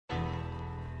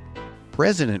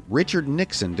President Richard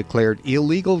Nixon declared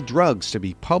illegal drugs to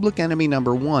be public enemy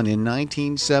number one in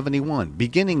 1971,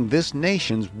 beginning this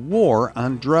nation's war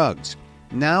on drugs.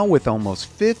 Now, with almost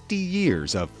 50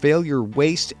 years of failure,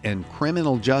 waste, and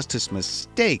criminal justice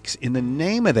mistakes in the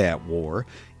name of that war,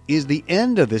 is the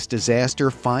end of this disaster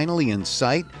finally in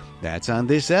sight? That's on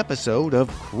this episode of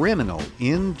Criminal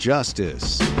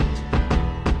Injustice.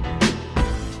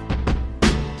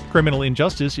 Criminal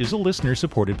Injustice is a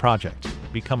listener-supported project.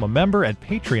 Become a member at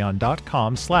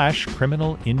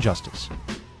patreon.com/criminalinjustice.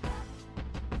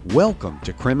 Welcome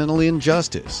to Criminal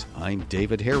Injustice. I'm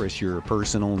David Harris, your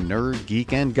personal nerd,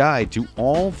 geek, and guide to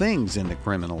all things in the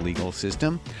criminal legal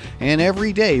system, and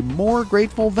every day more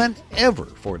grateful than ever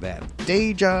for that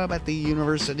day job at the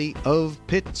University of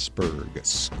Pittsburgh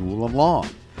School of Law.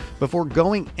 Before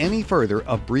going any further,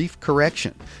 a brief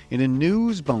correction. In a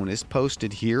news bonus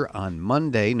posted here on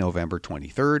Monday, November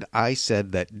 23rd, I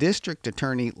said that District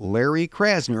Attorney Larry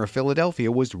Krasner of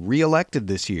Philadelphia was reelected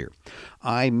this year.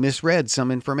 I misread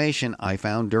some information I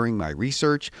found during my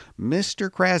research. Mr.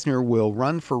 Krasner will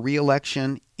run for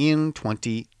reelection in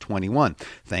 2021.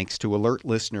 Thanks to alert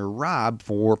listener Rob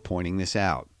for pointing this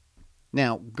out.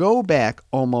 Now, go back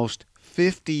almost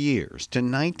 50 years to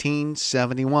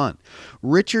 1971.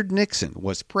 Richard Nixon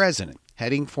was president,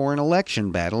 heading for an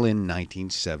election battle in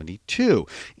 1972.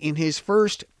 In his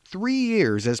first 3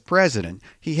 years as president,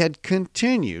 he had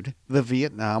continued the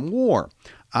Vietnam War.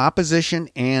 Opposition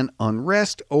and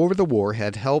unrest over the war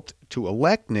had helped to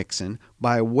elect Nixon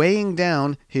by weighing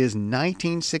down his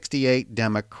 1968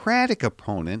 Democratic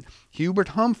opponent, Hubert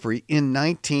Humphrey, in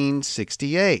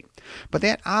 1968. But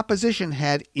that opposition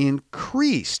had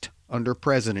increased under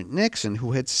President Nixon,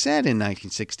 who had said in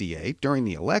 1968 during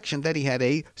the election that he had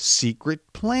a secret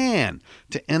plan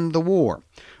to end the war.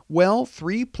 Well,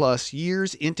 3+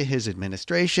 years into his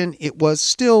administration, it was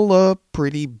still a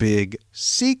pretty big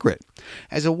secret.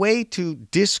 As a way to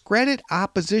discredit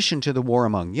opposition to the war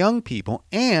among young people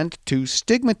and to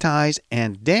stigmatize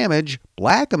and damage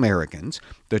Black Americans,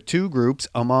 the two groups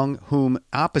among whom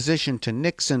opposition to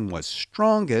Nixon was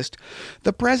strongest,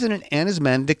 the president and his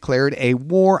men declared a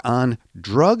war on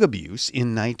drug abuse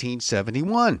in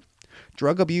 1971.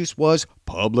 Drug abuse was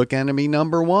public enemy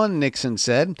number one, Nixon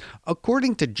said.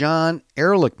 According to John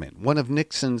Ehrlichman, one of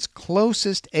Nixon's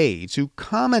closest aides, who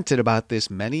commented about this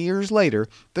many years later,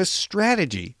 the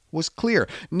strategy was clear.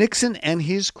 Nixon and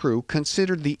his crew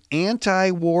considered the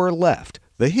anti-war left,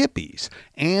 the hippies,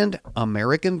 and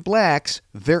American blacks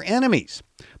their enemies.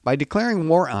 By declaring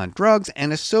war on drugs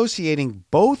and associating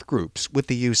both groups with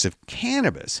the use of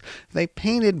cannabis, they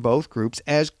painted both groups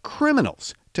as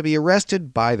criminals to be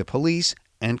arrested by the police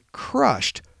and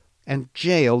crushed and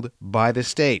jailed by the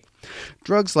state.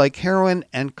 Drugs like heroin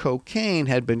and cocaine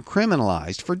had been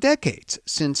criminalized for decades,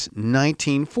 since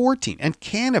 1914, and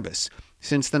cannabis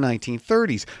since the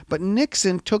 1930s. But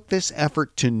Nixon took this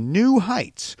effort to new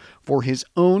heights for his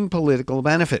own political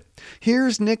benefit.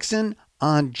 Here's Nixon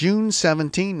on June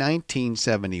 17,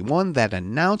 1971, that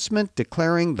announcement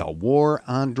declaring the war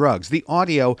on drugs. The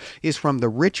audio is from the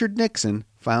Richard Nixon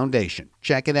Foundation.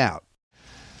 Check it out.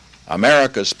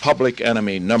 America's public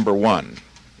enemy number one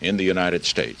in the United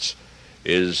States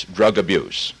is drug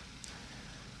abuse.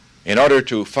 In order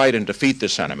to fight and defeat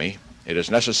this enemy, it is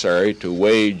necessary to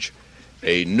wage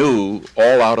a new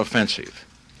all-out offensive.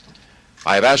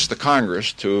 I have asked the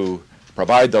Congress to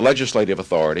provide the legislative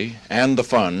authority and the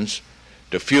funds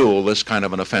to fuel this kind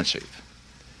of an offensive.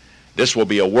 This will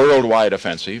be a worldwide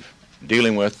offensive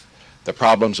dealing with the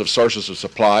problems of sources of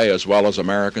supply as well as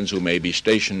Americans who may be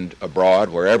stationed abroad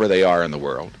wherever they are in the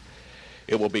world.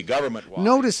 It will be government-wide.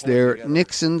 Notice there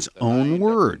Nixon's own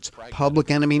words,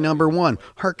 public enemy number one,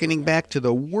 hearkening back to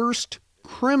the worst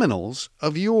criminals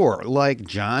of yore, like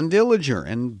John Dillinger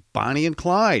and Bonnie and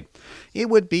Clyde. It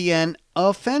would be an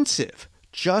offensive,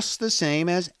 just the same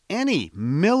as any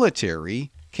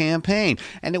military campaign,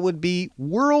 and it would be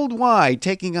worldwide,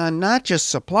 taking on not just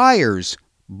suppliers,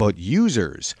 but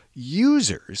users.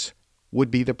 Users would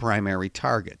be the primary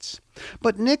targets.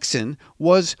 But Nixon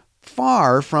was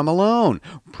far from alone.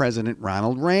 President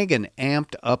Ronald Reagan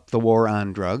amped up the war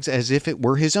on drugs as if it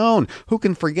were his own. Who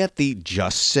can forget the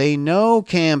Just Say No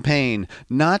campaign?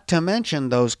 Not to mention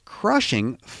those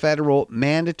crushing federal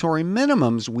mandatory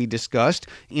minimums we discussed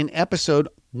in episode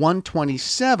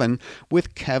 127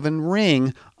 with Kevin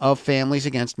Ring of Families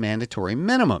Against Mandatory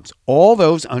Minimums. All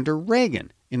those under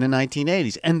Reagan in the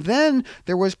 1980s. And then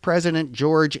there was President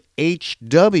George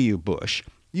H.W. Bush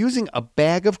using a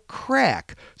bag of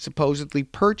crack supposedly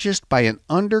purchased by an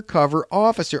undercover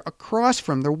officer across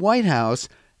from the White House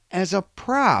as a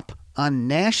prop on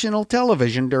national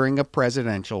television during a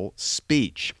presidential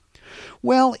speech.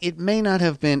 Well, it may not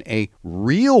have been a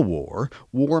real war.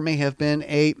 War may have been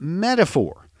a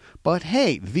metaphor. But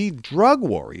hey, the drug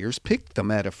warriors picked the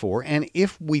metaphor, and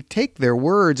if we take their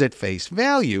words at face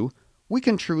value, we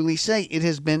can truly say it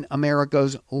has been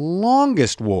America's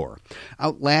longest war,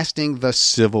 outlasting the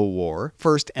Civil War,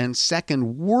 First and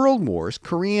Second World Wars,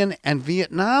 Korean and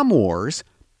Vietnam Wars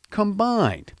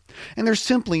combined. And there's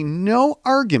simply no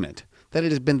argument that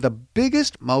it has been the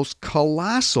biggest, most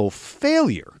colossal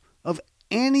failure of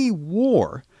any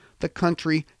war the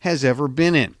country has ever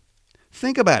been in.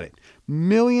 Think about it.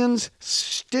 Millions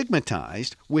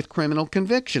stigmatized with criminal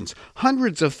convictions,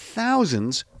 hundreds of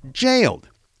thousands jailed,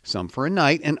 some for a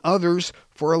night and others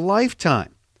for a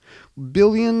lifetime.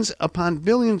 Billions upon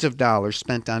billions of dollars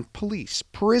spent on police,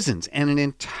 prisons, and an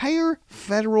entire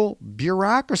federal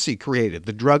bureaucracy created,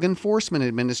 the Drug Enforcement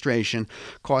Administration,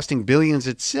 costing billions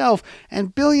itself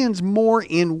and billions more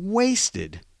in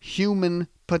wasted human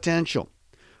potential.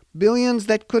 Billions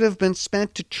that could have been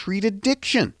spent to treat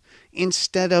addiction,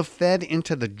 instead of fed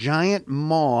into the giant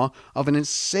maw of an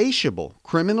insatiable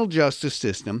criminal justice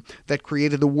system that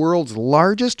created the world's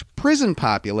largest prison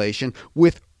population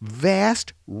with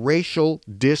vast racial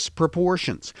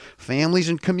disproportions, families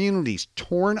and communities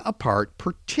torn apart,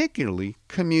 particularly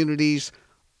communities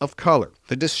of color.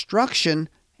 The destruction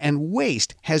and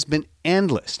waste has been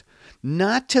endless,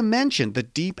 not to mention the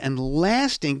deep and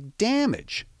lasting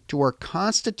damage to our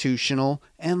constitutional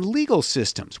and legal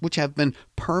systems, which have been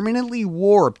permanently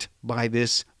warped by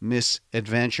this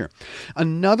misadventure.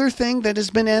 Another thing that has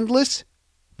been endless,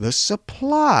 the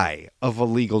supply of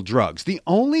illegal drugs. The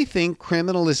only thing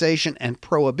criminalization and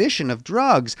prohibition of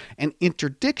drugs and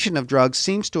interdiction of drugs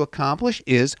seems to accomplish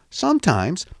is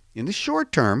sometimes, in the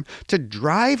short term, to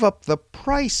drive up the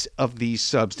price of these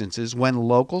substances when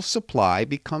local supply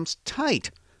becomes tight.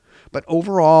 But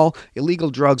overall,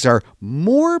 illegal drugs are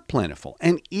more plentiful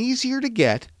and easier to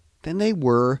get than they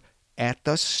were at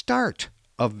the start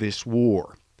of this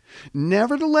war.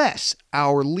 Nevertheless,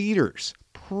 our leaders,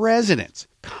 presidents,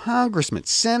 congressmen,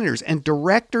 senators, and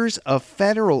directors of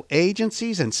federal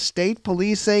agencies and state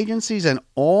police agencies and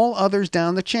all others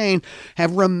down the chain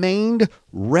have remained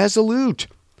resolute.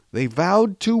 They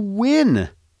vowed to win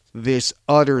this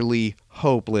utterly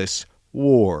hopeless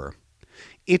war.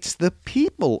 It's the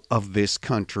people of this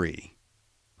country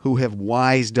who have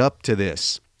wised up to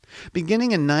this.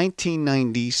 Beginning in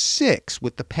 1996,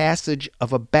 with the passage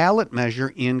of a ballot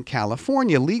measure in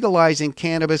California legalizing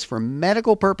cannabis for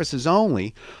medical purposes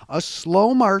only, a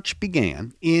slow march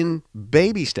began in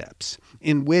baby steps,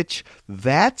 in which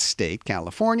that state,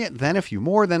 California, then a few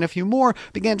more,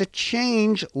 began to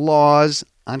change laws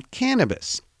on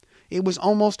cannabis. It was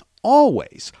almost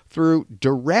always through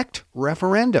direct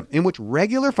referendum, in which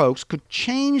regular folks could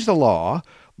change the law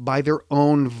by their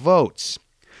own votes.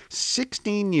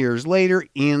 16 years later,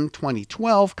 in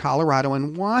 2012, Colorado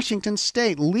and Washington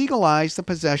state legalized the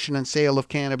possession and sale of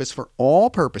cannabis for all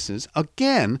purposes,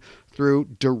 again through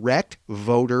direct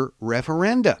voter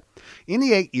referenda. In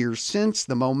the 8 years since,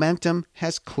 the momentum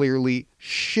has clearly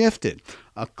shifted.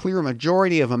 A clear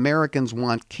majority of Americans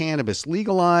want cannabis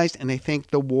legalized, and they think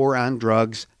the war on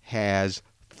drugs has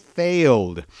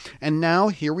failed. And now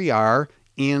here we are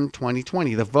in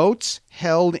 2020. The votes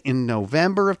held in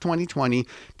November of 2020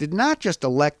 did not just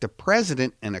elect a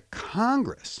president and a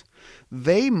Congress.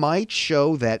 They might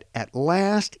show that at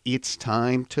last it's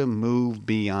time to move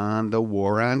beyond the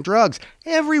war on drugs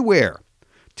everywhere.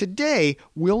 Today,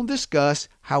 we'll discuss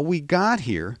how we got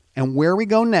here and where we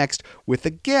go next with a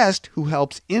guest who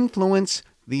helps influence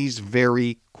these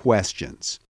very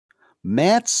questions.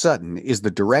 Matt Sutton is the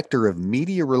Director of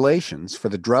Media Relations for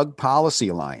the Drug Policy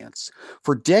Alliance.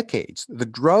 For decades, the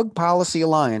Drug Policy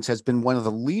Alliance has been one of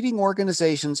the leading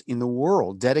organizations in the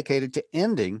world dedicated to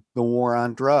ending the war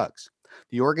on drugs.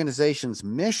 The organization's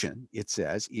mission, it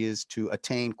says, is to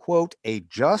attain, quote, a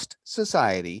just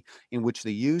society in which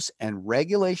the use and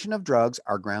regulation of drugs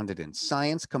are grounded in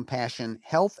science, compassion,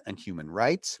 health, and human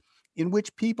rights, in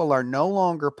which people are no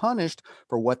longer punished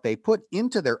for what they put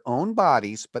into their own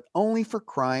bodies, but only for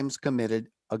crimes committed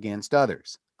against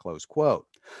others, close quote.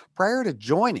 Prior to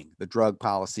joining the Drug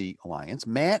Policy Alliance,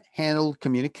 Matt handled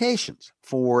communications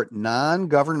for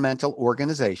non-governmental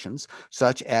organizations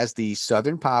such as the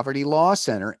Southern Poverty Law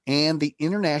Center and the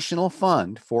International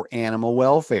Fund for Animal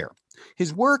Welfare.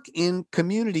 His work in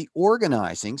community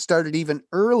organizing started even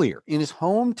earlier in his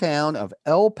hometown of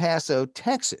El Paso,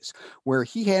 Texas, where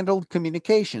he handled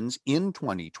communications in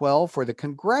 2012 for the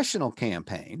congressional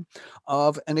campaign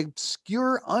of an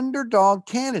obscure underdog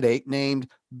candidate named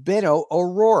Beto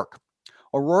O'Rourke.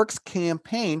 O'Rourke's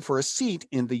campaign for a seat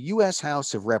in the U.S.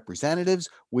 House of Representatives,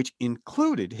 which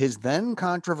included his then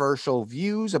controversial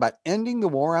views about ending the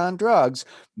war on drugs,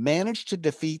 managed to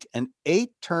defeat an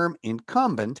 8-term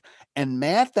incumbent, and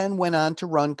Matt then went on to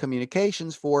run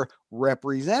communications for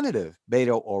Representative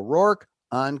Beto O'Rourke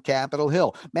on Capitol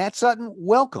Hill. Matt Sutton,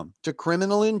 welcome to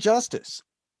Criminal Injustice.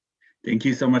 Thank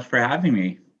you so much for having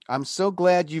me. I'm so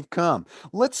glad you've come.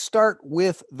 Let's start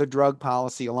with the Drug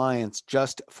Policy Alliance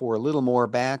just for a little more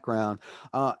background.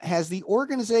 Has the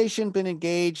organization been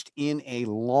engaged in a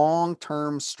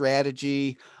long-term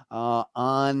strategy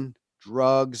on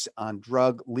drugs, on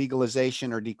drug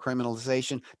legalization or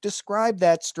decriminalization? Describe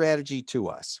that strategy to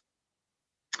us.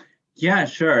 Yeah,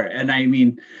 sure.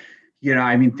 And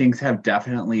things have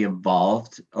definitely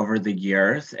evolved over the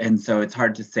years. And so it's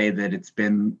hard to say that it's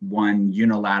been one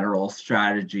unilateral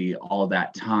strategy all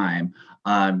that time.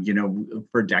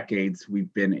 For decades,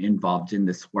 we've been involved in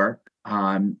this work.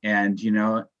 As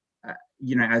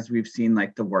we've seen,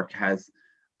 like the work has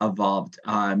evolved,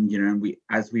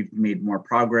 as we've made more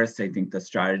progress, I think the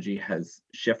strategy has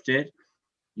shifted.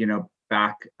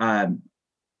 Back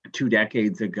 2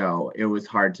 decades ago, it was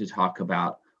hard to talk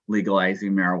about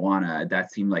legalizing marijuana.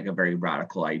 That seemed like a very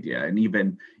radical idea, and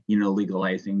even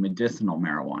legalizing medicinal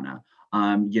marijuana.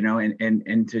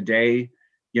 And today,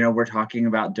 we're talking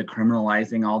about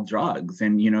decriminalizing all drugs,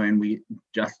 and we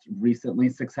just recently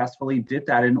successfully did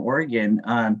that in Oregon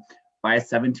by a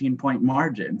 17-point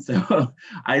margin. So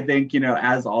I think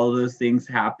as all of those things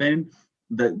happen,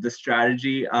 the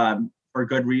strategy for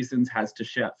good reasons has to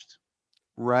shift.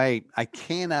 Right. I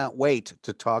cannot wait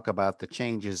to talk about the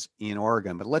changes in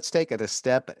Oregon, but let's take it a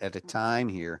step at a time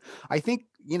here. I think,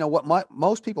 what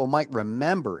most people might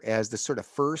remember as the sort of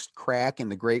first crack in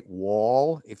the Great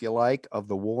Wall, if you like, of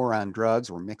the war on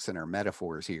drugs, we're mixing our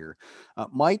metaphors here,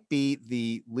 might be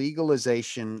the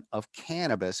legalization of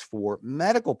cannabis for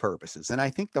medical purposes. And I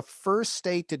think the first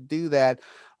state to do that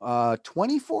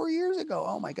 24 years ago,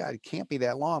 oh my God, it can't be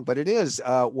that long, but it is,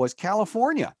 was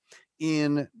California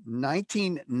in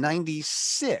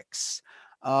 1996.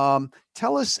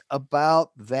 Tell us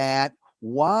about that.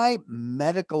 Why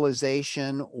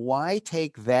medicalization? Why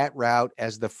take that route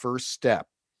as the first step?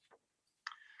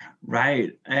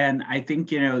 Right. And I think,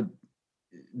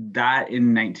 that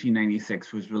in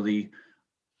 1996 was really,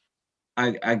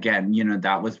 again,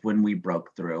 that was when we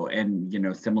broke through. And,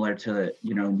 similar to,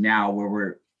 now where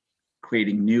we're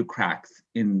creating new cracks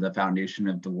in the foundation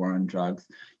of the war on drugs,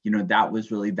 that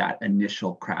was really that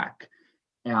initial crack.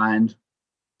 And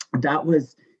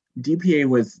DPA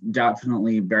was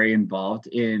definitely very involved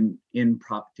in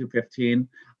Prop 215,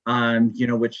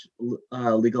 which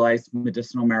legalized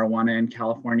medicinal marijuana in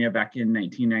California back in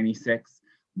 1996.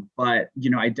 But,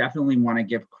 I definitely want to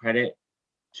give credit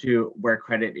to where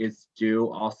credit is due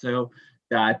also,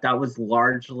 that was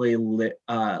largely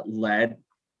led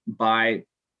by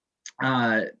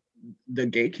the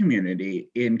gay community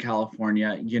in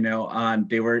California.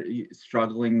 They were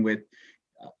struggling with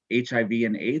HIV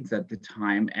and AIDS at the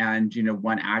time. And,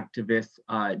 one activist,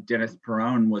 Dennis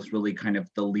Peron, was really kind of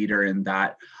the leader in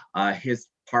that. His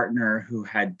partner, who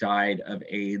had died of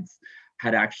AIDS,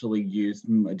 had actually used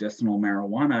medicinal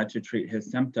marijuana to treat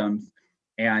his symptoms.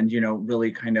 And,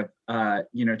 really kind of,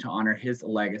 to honor his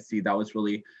legacy, that was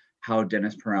really how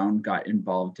Dennis Peron got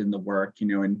involved in the work,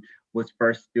 and was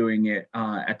first doing it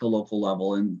at the local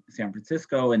level in San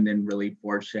Francisco, and then really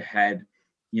forged ahead,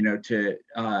 to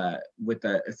with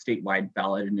a statewide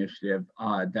ballot initiative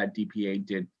that DPA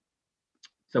did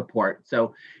support.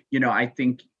 So, I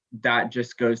think that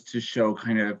just goes to show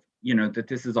kind of, that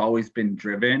this has always been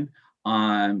driven.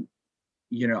 A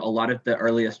lot of the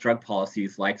earliest drug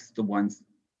policies, like the ones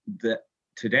that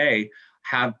today,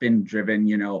 have been driven,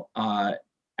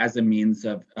 as a means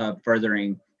of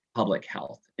furthering public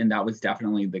health. And that was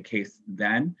definitely the case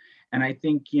then. And I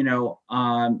think,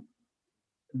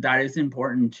 that is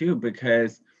important too,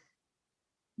 because,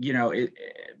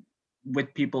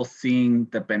 with people seeing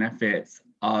the benefits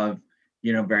of,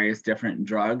 various different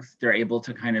drugs, they're able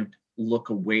to kind of look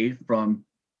away from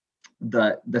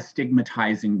the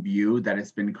stigmatizing view that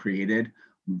has been created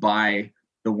by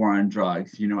the war on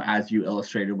drugs, as you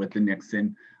illustrated with the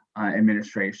Nixon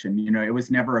administration. It was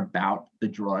never about the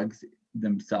drugs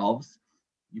themselves.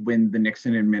 When the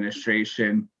Nixon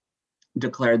administration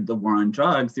declared the war on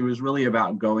drugs, it was really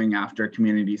about going after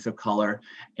communities of color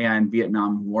and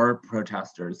Vietnam War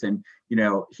protesters. And,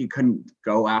 he couldn't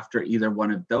go after either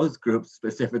one of those groups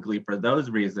specifically for those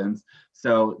reasons.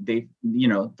 So they,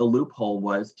 the loophole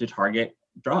was to target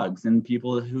drugs and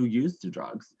people who used the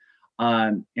drugs.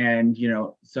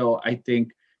 So I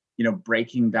think,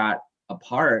 breaking that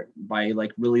apart by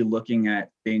like really looking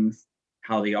at things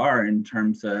how they are in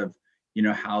terms of, you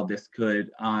know, how this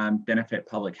could benefit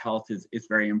public health is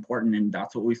very important. And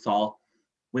that's what we saw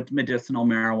with medicinal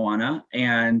marijuana.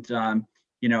 And,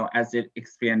 you know, as it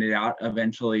expanded out,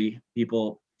 eventually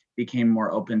people became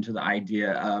more open to the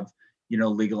idea of, you know,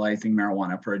 legalizing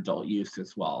marijuana for adult use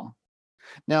as well.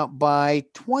 Now, by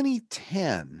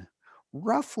 2010,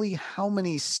 roughly how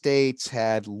many states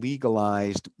had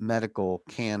legalized medical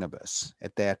cannabis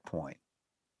at that point?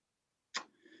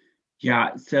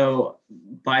 Yeah, so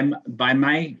by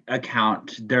my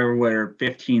account, there were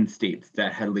 15 states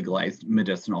that had legalized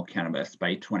medicinal cannabis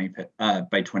by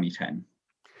 2010.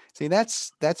 See,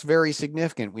 that's very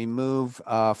significant. We move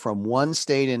from one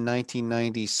state in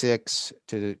 1996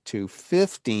 to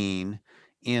 15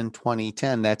 in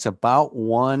 2010. That's about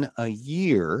one a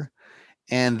year.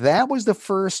 And that was the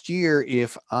first year,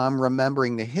 if I'm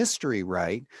remembering the history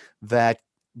right, that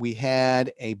we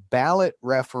had a ballot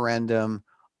referendum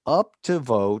up to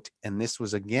vote. And this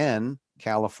was again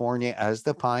California as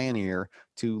the pioneer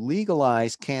to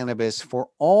legalize cannabis for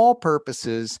all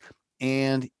purposes.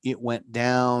 And it went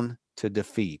down to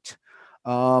defeat.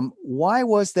 Why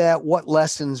was that? What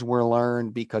lessons were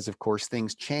learned? Because, of course,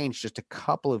 things changed just a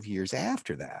couple of years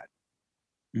after that.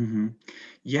 hmm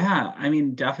Yeah, I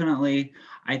mean, definitely.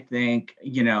 I think,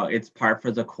 you know, it's par for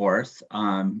the course.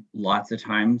 Lots of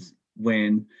times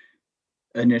when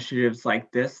initiatives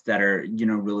like this that are, you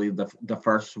know, really the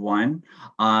first one,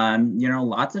 you know,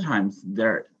 lots of times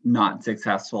they're not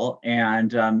successful. And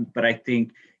but I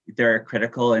think they're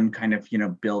critical in kind of, you know,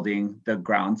 building the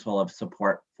groundswell of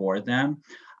support for them.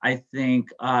 I think,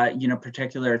 you know,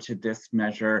 particular to this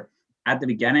measure, at the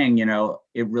beginning, you know,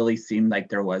 it really seemed like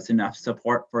there was enough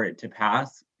support for it to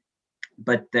pass.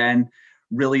 But then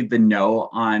really the no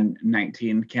on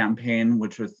 19 campaign,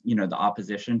 which was, you know, the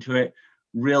opposition to it,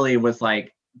 really was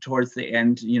like towards the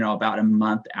end, you know, about a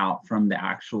month out from the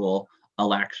actual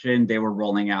election, they were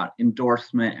rolling out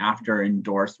endorsement after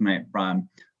endorsement from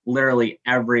literally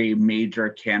every major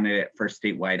candidate for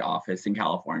statewide office in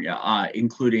California,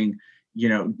 including, you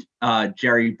know,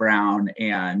 Jerry Brown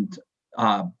and,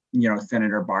 you know,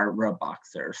 Senator Barbara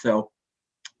Boxer. So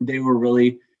they were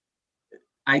really,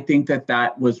 I think that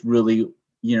that was really,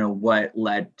 you know, what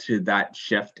led to that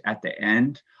shift at the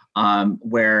end,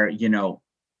 where, you know,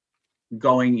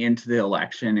 going into the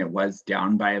election, it was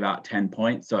down by about 10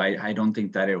 points. So I don't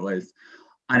think that it was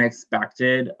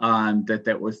unexpected that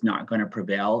that was not going to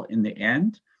prevail in the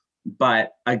end.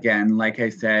 But again, like I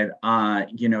said,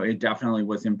 you know, it definitely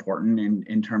was important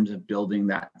in terms of building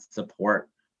that support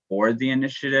for the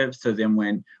initiative. So then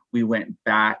when we went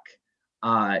back,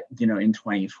 you know, in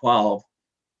 2012,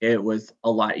 it was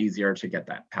a lot easier to get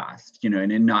that passed, you know,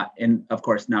 and of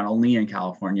course, not only in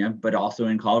California, but also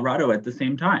in Colorado at the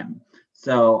same time.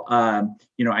 So,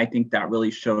 you know, I think that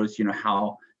really shows, you know,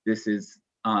 how this is,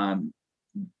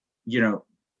 you know,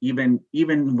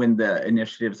 even when the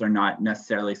initiatives are not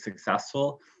necessarily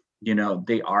successful, you know,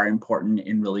 they are important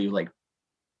in really like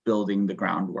building the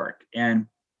groundwork. And,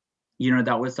 you know,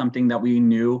 that was something that we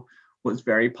knew was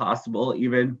very possible,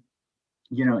 even,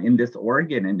 you know, in this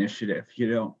Oregon initiative, you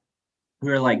know,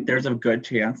 we were like, there's a good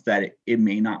chance that it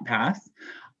may not pass.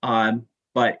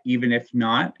 But even if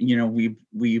not, you know,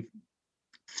 we've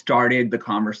started the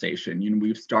conversation, you know,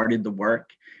 we've started the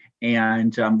work,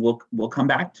 and we'll come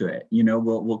back to it. You know,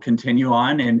 we'll continue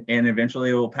on, and eventually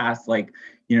it will pass. Like,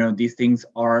 you know, these things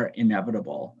are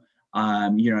inevitable.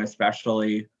 You know,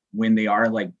 especially when they are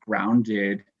like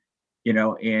grounded, you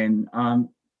know, in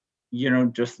you know,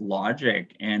 just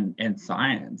logic and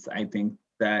science. I think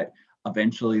that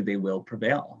eventually they will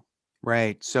prevail.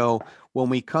 Right. So when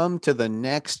we come to the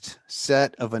next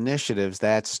set of initiatives,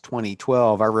 that's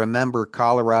 2012. I remember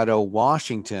Colorado,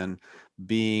 Washington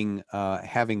being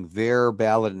having their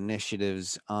ballot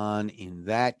initiatives on in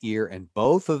that year, and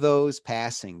both of those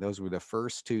passing. Those were the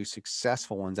first two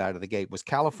successful ones out of the gate. Was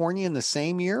California in the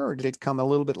same year, or did it come a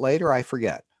little bit later? I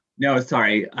forget. No,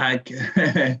 sorry. I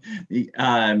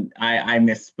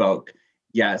misspoke.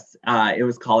 Yes, it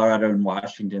was Colorado and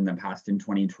Washington that passed in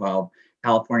 2012.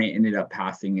 California ended up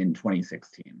passing in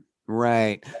 2016.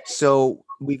 Right. So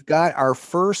we've got our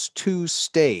first two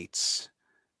states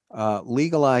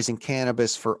legalizing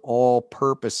cannabis for all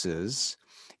purposes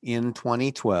in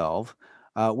 2012.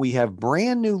 We have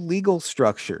brand new legal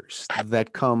structures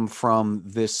that come from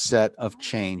this set of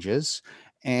changes.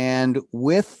 And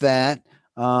with that,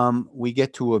 we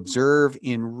get to observe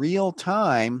in real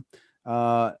time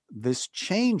this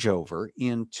changeover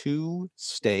in two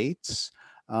states.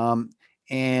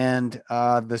 And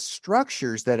the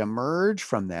structures that emerge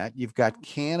from that, you've got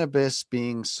cannabis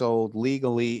being sold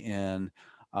legally in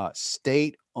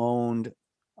state-owned,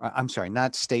 I'm sorry,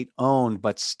 not state-owned,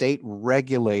 but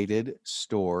state-regulated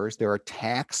stores. There are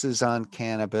taxes on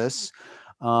cannabis,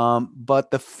 but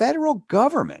the federal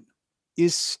government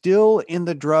is still in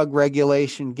the drug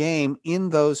regulation game in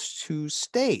those two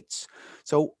states.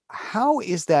 So how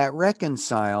is that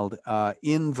reconciled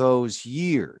in those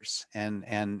years,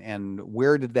 and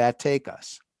where did that take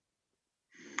us?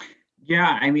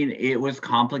 Yeah, I mean, it was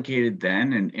complicated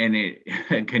then, and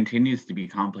it continues to be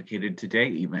complicated today,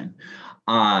 even.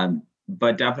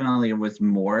 But definitely, it was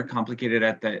more complicated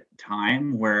at that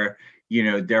time, where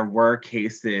there were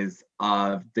cases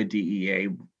of the DEA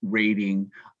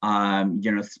raiding,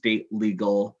 state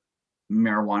legal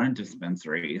marijuana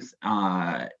dispensaries,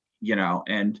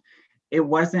 and it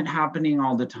wasn't happening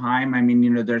all the time. I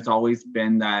mean, there's always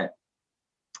been that,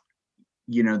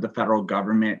 the federal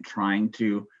government trying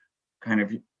to kind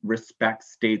of respect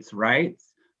states'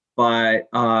 rights, but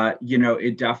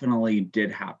it definitely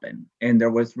did happen. And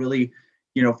there was really,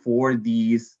 for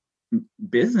these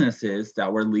businesses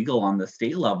that were legal on the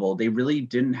state level, they really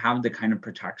didn't have the kind of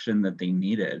protection that they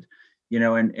needed.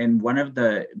 And one of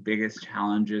the biggest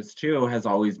challenges too has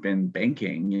always been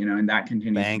banking, and that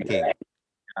continues Banking.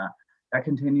 that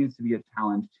continues to be a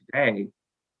challenge today.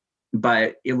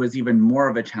 But it was even more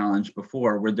of a challenge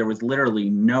before, where there was literally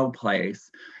no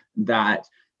place that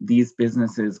these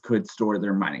businesses could store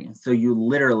their money. So you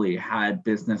literally had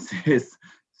businesses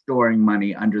storing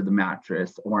money under the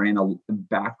mattress or in a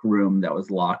back room that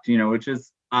was locked, which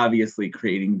is obviously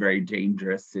creating very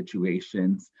dangerous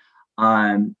situations.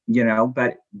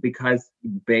 But because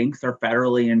banks are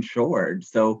federally insured,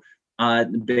 so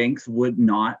banks were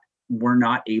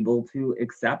not able to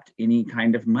accept any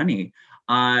kind of money.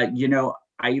 I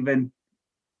even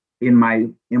in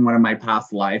one of my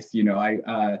past lives,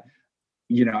 I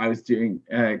was doing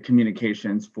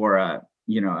communications for a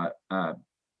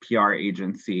PR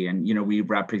agency, and we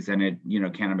represented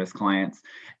cannabis clients,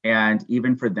 and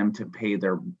even for them to pay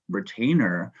their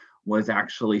retainer was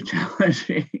actually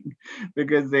challenging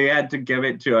because they had to give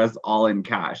it to us all in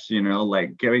cash,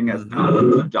 like giving us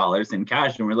thousands of dollars in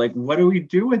cash. And we're like, what do we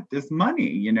do with this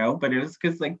money? But it was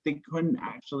because like they couldn't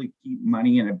actually keep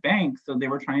money in a bank. So they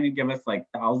were trying to give us like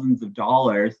thousands of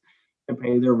dollars to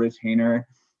pay their retainer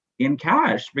in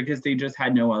cash because they just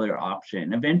had no other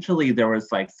option. Eventually there were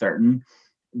certain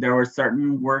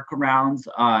workarounds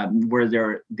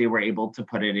where they were able to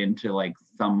put it into like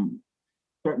some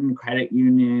certain credit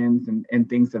unions and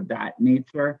things of that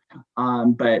nature.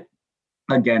 But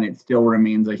again, it still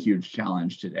remains a huge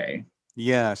challenge today.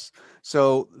 Yes.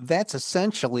 So that's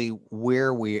essentially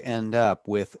where we end up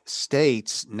with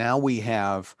states. Now we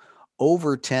have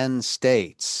over 10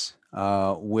 states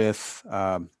with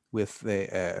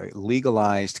the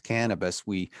legalized cannabis.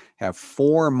 We have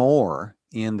 4 more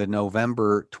in the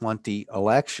November 20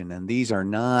 election, and these are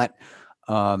not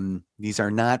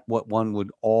what one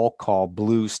would all call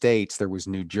blue states. There was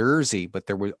New Jersey, but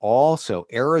there was also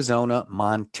Arizona,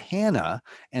 Montana,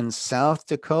 and South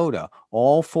Dakota,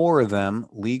 all 4 of them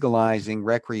legalizing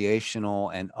recreational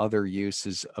and other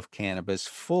uses of cannabis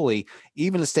fully.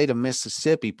 Even the state of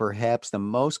Mississippi, perhaps the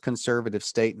most conservative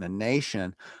state in the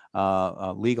nation,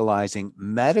 legalizing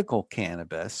medical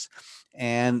cannabis.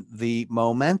 And the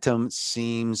momentum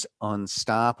seems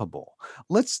unstoppable.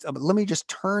 Let me just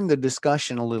turn the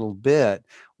discussion a little bit.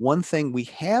 One thing we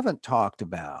haven't talked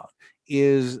about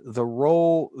is the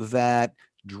role that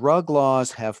drug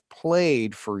laws have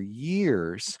played for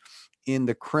years in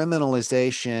the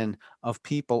criminalization of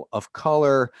people of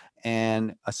color,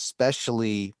 and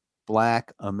especially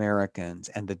Black Americans,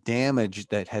 and the damage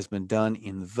that has been done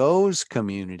in those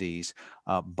communities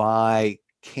by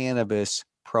cannabis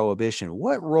prohibition.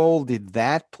 What role did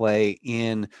that play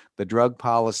in the Drug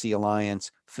Policy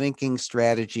Alliance thinking,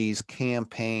 strategies,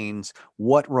 campaigns?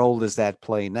 What role does that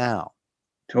play now?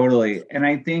 Totally. And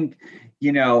I think,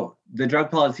 the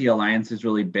Drug Policy Alliance has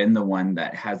really been the one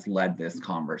that has led this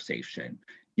conversation,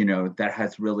 that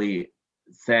has really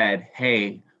said,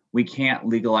 hey, we can't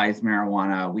legalize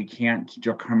marijuana. We can't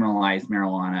decriminalize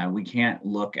marijuana. We can't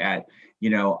look at,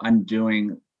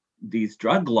 undoing these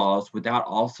drug laws without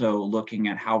also looking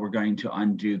at how we're going to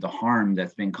undo the harm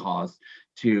that's been caused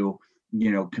to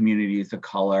communities of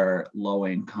color, low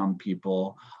income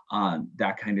people,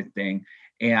 that kind of thing.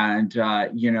 And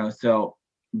so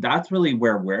that's really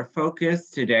where we're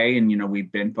focused today. And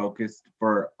we've been focused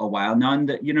for a while now. And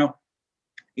that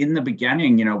in the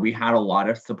beginning, we had a lot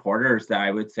of supporters that I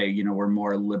would say were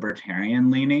more libertarian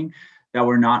leaning, that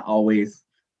were not always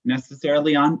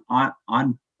necessarily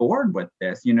on forward with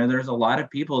this. You know, there's a lot of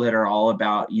people that are all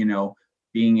about, you know,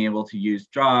 being able to use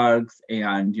drugs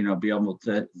and, you know, be able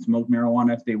to smoke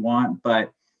marijuana if they want,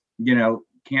 but, you know,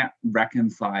 can't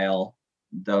reconcile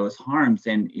those harms.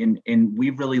 And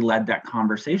we've really led that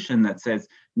conversation that says,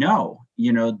 no,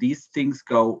 you know, these things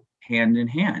go hand in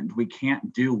hand. We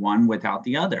can't do one without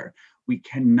the other. We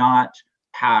cannot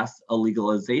pass a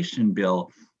legalization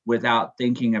bill without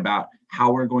thinking about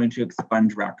how we're going to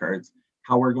expunge records,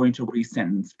 how we're going to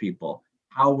resentence people,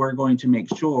 how we're going to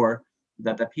make sure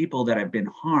that the people that have been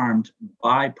harmed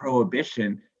by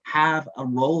prohibition have a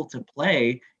role to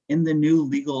play in the new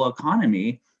legal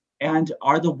economy and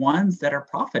are the ones that are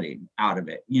profiting out of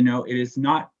it. You know, it is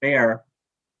not fair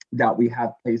that we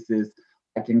have places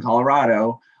like in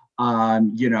Colorado,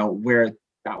 you know, where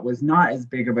that was not as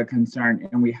big of a concern.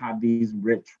 And we have these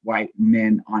rich white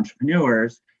men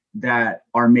entrepreneurs that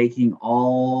are making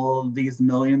all these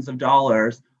millions of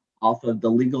dollars off of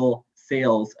the legal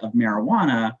sales of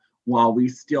marijuana, while we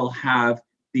still have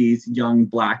these young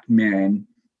Black men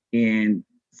in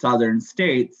southern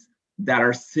states that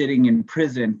are sitting in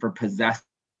prison for possessing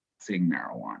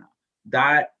marijuana.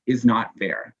 That is not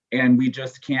fair. And we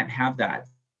just can't have that.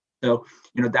 So,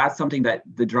 you know, that's something that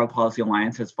the Drug Policy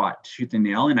Alliance has fought tooth and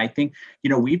nail. And I think, you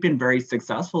know, we've been very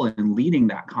successful in leading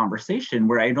that conversation,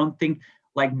 where I don't think,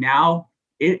 like, now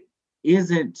it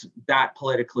isn't that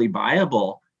politically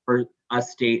viable for a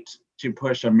state to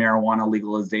push a marijuana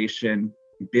legalization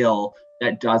bill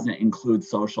that doesn't include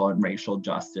social and racial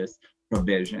justice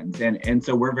provisions. And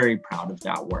so we're very proud of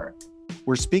that work.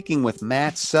 We're speaking with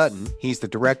Matt Sutton. He's the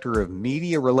Director of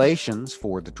Media Relations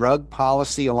for the Drug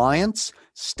Policy Alliance.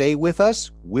 Stay with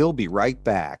us. We'll be right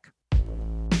back.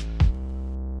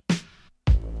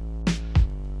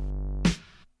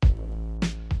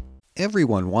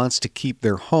 Everyone wants to keep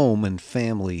their home and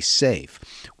family safe,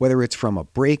 whether it's from a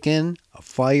break-in, a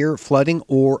fire, flooding,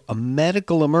 or a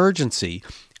medical emergency.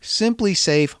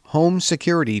 SimpliSafe Home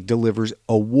Security delivers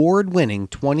award-winning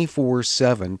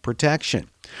 24/7 protection.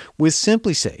 With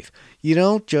SimpliSafe, you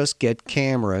don't just get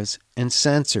cameras and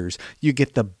sensors, you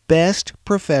get the best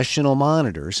professional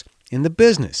monitors in the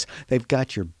business. They've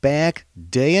got your back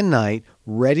day and night,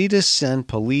 ready to send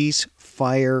police,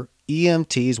 fire,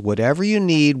 EMTs, whatever you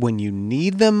need when you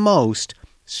need them most,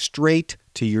 straight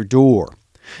to your door.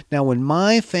 Now, when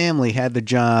my family had the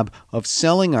job of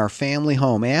selling our family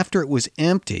home after it was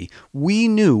empty, we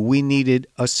knew we needed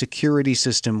a security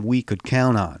system we could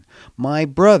count on. My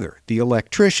brother, the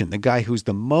electrician, the guy who's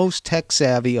the most tech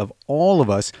savvy of all of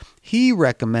us, he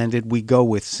recommended we go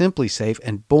with SimpliSafe,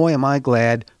 and boy, am I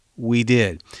glad we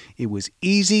did. It was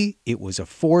easy, it was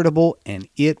affordable, and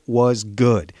it was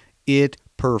good. It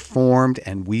performed,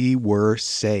 and we were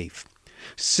safe.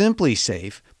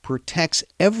 SimpliSafe protects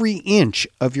every inch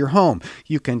of your home.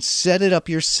 You can set it up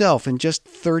yourself in just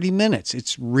 30 minutes.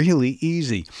 It's really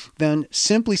easy. Then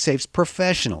SimpliSafe's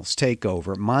professionals take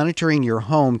over, monitoring your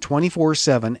home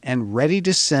 24/7 and ready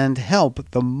to send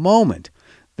help the moment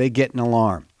they get an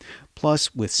alarm.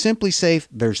 Plus, with SimpliSafe,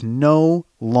 there's no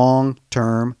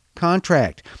long-term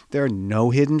contract. There are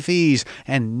no hidden fees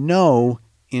and no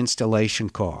installation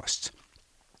costs.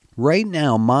 Right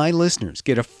now, my listeners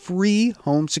get a free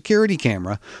home security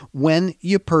camera when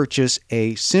you purchase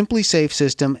a SimpliSafe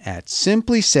system at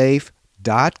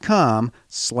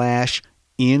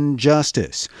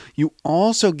simplisafe.com/injustice. You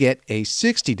also get a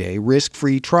 60-day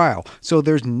risk-free trial, so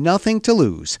there's nothing to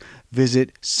lose.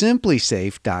 Visit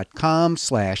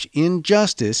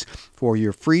simplisafe.com/injustice for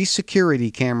your free security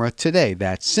camera today.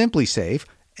 That's SimpliSafe,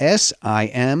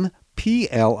 SimpliSafe.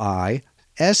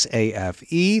 That's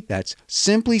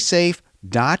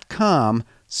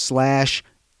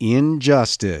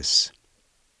simplisafe.com/injustice.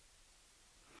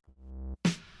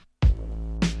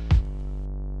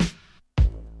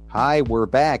 Hi, we're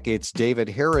back. It's David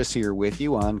Harris here with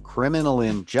you on Criminal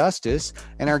Injustice,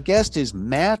 and our guest is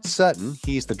Matt Sutton.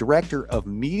 He's the Director of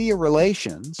Media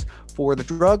Relations for the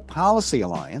Drug Policy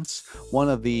Alliance, one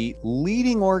of the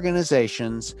leading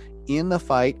organizations in the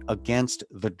fight against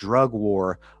the drug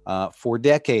war for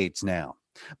decades now.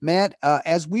 Matt,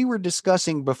 as we were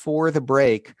discussing before the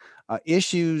break,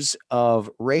 issues of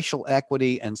racial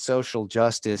equity and social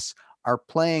justice are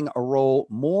playing a role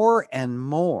more and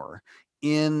more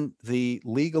in the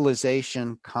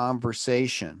legalization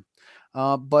conversation.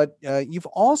 But you've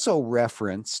also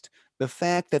referenced the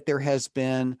fact that there has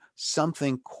been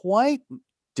something quite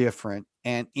different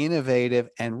and innovative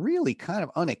and really kind of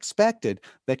unexpected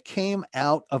that came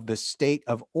out of the state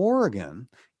of Oregon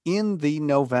in the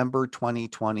November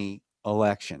 2020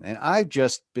 election. And I've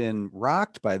just been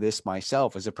rocked by this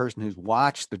myself as a person who's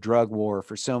watched the drug war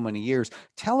for so many years.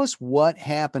 Tell us what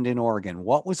happened in Oregon.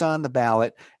 What was on the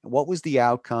ballot? What was the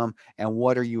outcome? And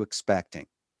what are you expecting?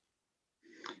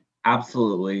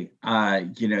 Absolutely.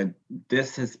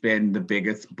 This has been the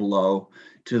biggest blow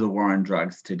to the war on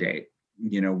drugs to date.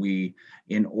 We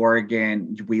in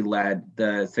Oregon, we led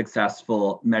the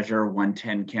successful Measure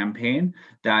 110 campaign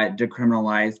that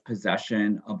decriminalized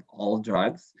possession of all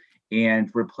drugs and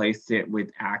replaced it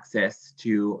with access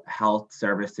to health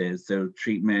services, so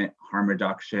treatment, harm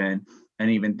reduction, and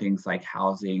even things like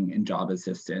housing and job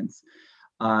assistance.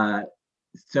 Uh,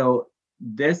 so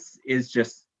this is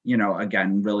just,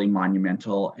 again, really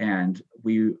monumental. And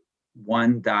we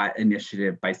won that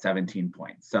initiative by 17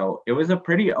 points. So it was a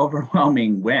pretty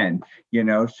overwhelming win,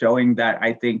 showing that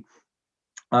I think,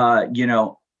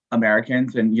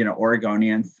 Americans and,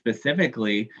 Oregonians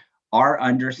specifically are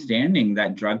understanding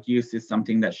that drug use is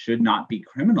something that should not be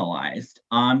criminalized,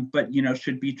 but,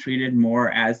 should be treated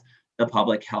more as the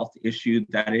public health issue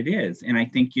that it is. And I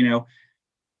think,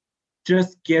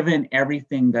 just given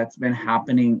everything that's been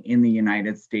happening in the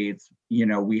United States,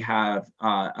 we have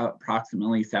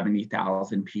approximately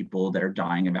 70,000 people that are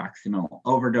dying of accidental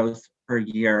overdose per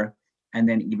year. And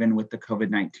then even with the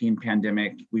COVID-19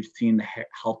 pandemic, we've seen the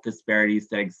health disparities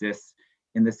that exist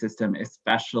in the system,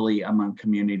 especially among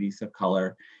communities of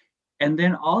color. And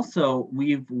then also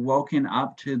we've woken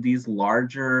up to these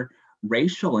larger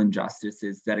racial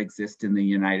injustices that exist in the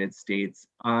United States.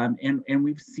 And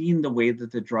we've seen the way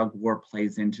that the drug war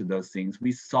plays into those things.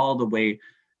 We saw the way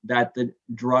that the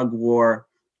drug war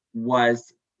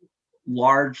was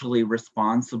largely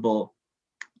responsible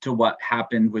to what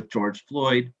happened with George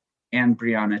Floyd and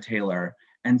Breonna Taylor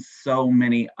and so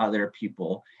many other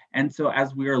people. And so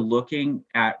as we are looking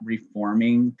at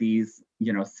reforming these,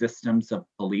 systems of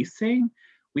policing,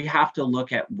 we have to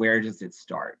look at where does it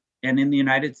start? And in the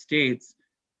United States,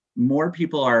 more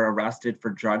people are arrested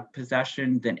for drug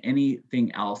possession than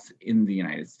anything else in the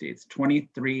United States.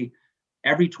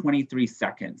 Every 23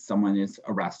 seconds, someone is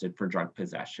arrested for drug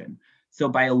possession. So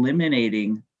by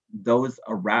eliminating those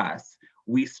arrests,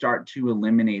 we start to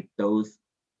eliminate those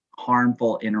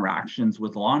harmful interactions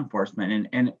with law enforcement.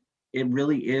 And it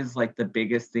really is like the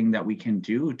biggest thing that we can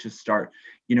do to start,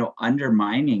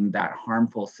 undermining that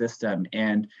harmful system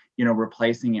and,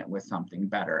 replacing it with something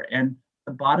better. And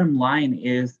the bottom line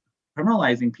is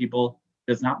criminalizing people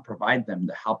does not provide them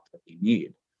the help that they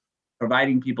need.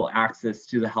 Providing people access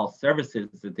to the health services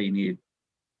that they need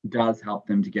does help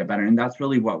them to get better. And that's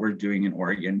really what we're doing in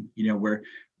Oregon.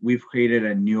 We've created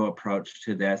a new approach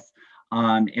to this.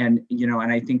 And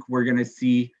I think we're going to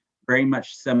see very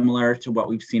much similar to what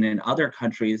we've seen in other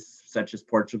countries, such as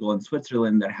Portugal and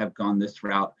Switzerland, that have gone this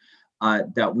route,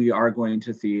 that we are going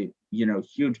to see,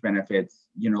 huge benefits,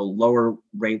 lower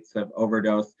rates of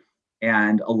overdose,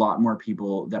 and a lot more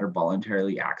people that are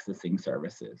voluntarily accessing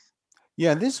services.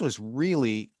 Yeah, this was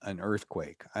really an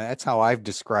earthquake. That's how I've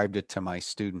described it to my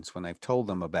students when I've told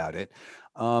them about it.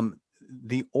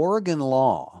 The Oregon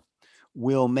law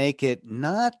will make it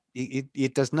not,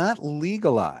 it does not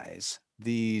legalize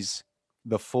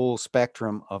the full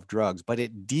spectrum of drugs, but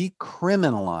it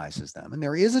decriminalizes them. And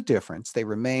there is a difference. They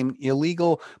remain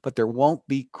illegal, but there won't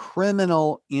be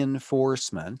criminal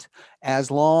enforcement as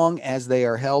long as they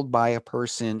are held by a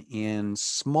person in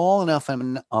small enough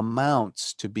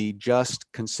amounts to be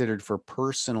just considered for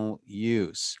personal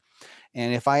use.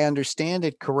 And if I understand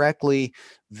it correctly,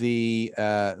 the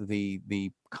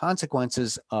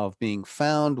consequences of being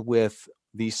found with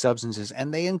these substances,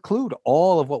 and they include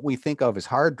all of what we think of as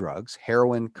hard drugs,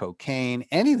 heroin, cocaine,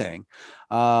 anything,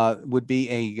 would be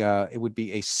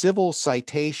a civil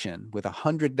citation with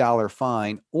 $100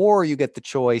 fine, or you get the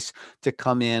choice to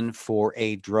come in for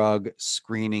a drug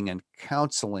screening and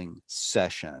counseling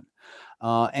session.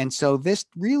 And so this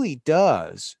really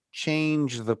does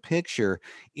change the picture.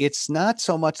 It's not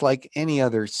so much like any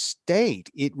other state.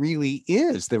 It really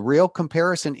is. The real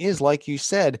comparison is, like you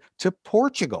said, to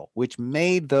Portugal, which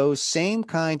made those same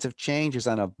kinds of changes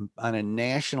on a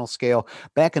national scale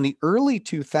back in the early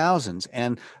 2000s.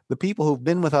 And the people who've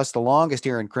been with us the longest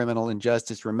here in Criminal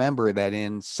Injustice remember that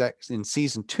in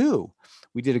season 2,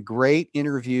 we did a great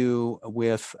interview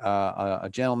with a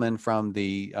gentleman from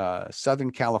the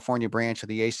Southern California branch of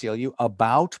the ACLU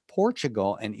about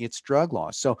Portugal and its drug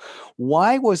laws. So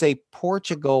why was a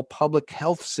Portugal public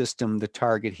health system the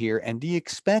target here? And do you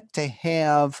expect to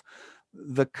have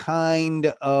the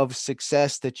kind of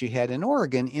success that you had in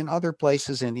Oregon in other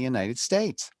places in the United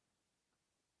States?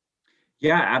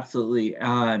 Yeah, absolutely.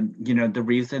 The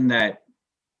reason that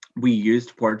we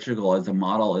used Portugal as a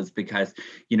model is because,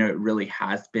 it really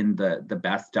has been the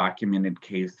best documented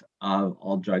case of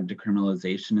all drug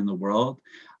decriminalization in the world.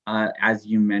 As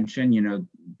you mentioned,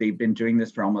 they've been doing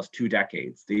this for almost 2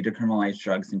 decades. They decriminalized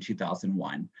drugs in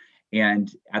 2001.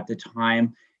 And at the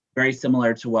time, very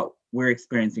similar to what we're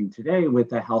experiencing today with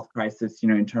the health crisis,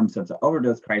 in terms of the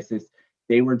overdose crisis,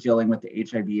 they were dealing with the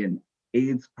HIV and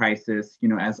AIDS crisis,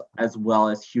 as well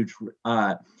as huge,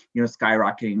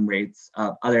 skyrocketing rates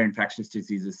of other infectious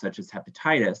diseases such as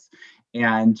hepatitis.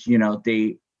 And,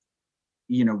 they,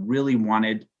 really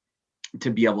wanted to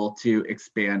be able to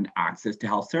expand access to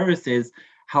health services.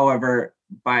 However,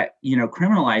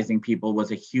 criminalizing people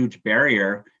was a huge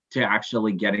barrier to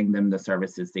actually getting them the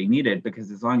services they needed, because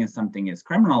as long as something is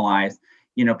criminalized,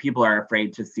 people are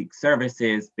afraid to seek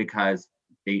services because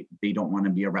they don't want to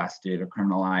be arrested or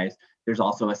criminalized. There's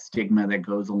also a stigma that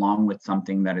goes along with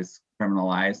something that is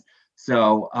criminalized.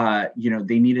 So,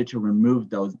 they needed to remove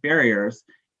those barriers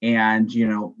and,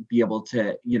 be able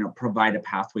to, provide a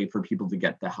pathway for people to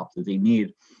get the help that they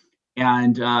need.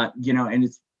 And, and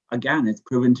it's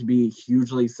proven to be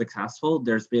hugely successful.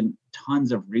 There's been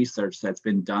tons of research that's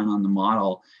been done on the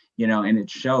model, and it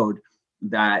showed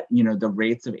that, the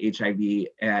rates of HIV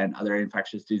and other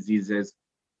infectious diseases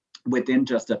within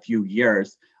just a few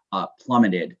years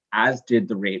plummeted, as did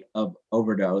the rate of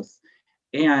overdose.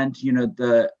 And,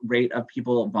 the rate of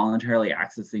people voluntarily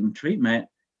accessing treatment,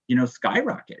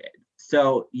 skyrocketed.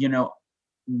 So,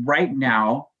 right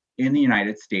now in the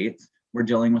United States, we're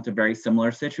dealing with a very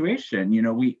similar situation.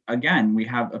 We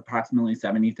have approximately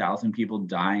 70,000 people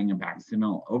dying of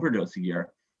accidental overdose a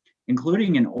year,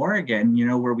 including in Oregon,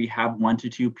 where we have 1 to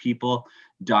 2 people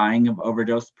dying of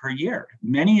overdose per year,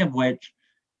 many of which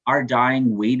are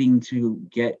dying waiting to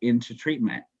get into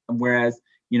treatment. Whereas,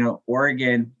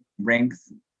 Oregon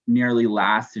ranks nearly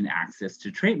last in access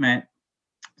to treatment.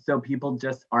 So people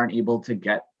just aren't able to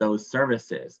get those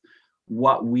services.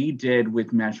 What we did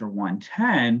with Measure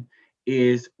 110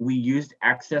 is we used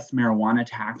excess marijuana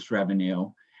tax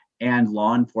revenue and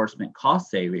law enforcement cost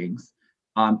savings,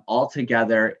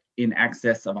 altogether in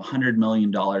excess of $100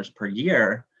 million per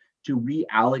year, to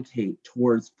reallocate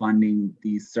towards funding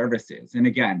these services. And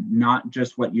again, not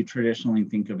just what you traditionally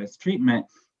think of as treatment,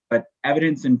 but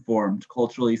evidence-informed,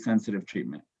 culturally sensitive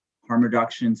treatment, harm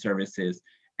reduction services,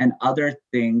 and other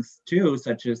things too,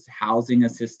 such as housing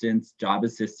assistance, job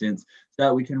assistance, so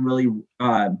that we can really,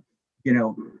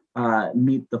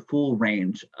 meet the full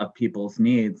range of people's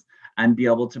needs and be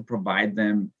able to provide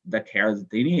them the care that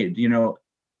they need.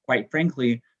 Quite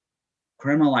frankly,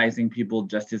 criminalizing people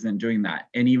just isn't doing that.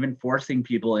 And even forcing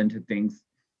people into things,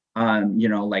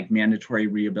 like mandatory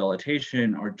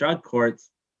rehabilitation or drug courts,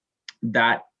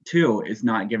 that too is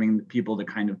not giving people the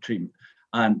kind of treatment,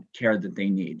 care that they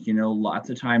need. Lots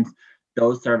of times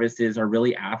those services are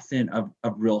really absent of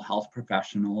real health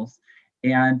professionals.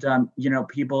 And,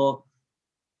 people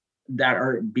that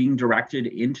are being directed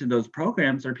into those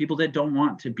programs are people that don't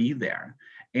want to be there.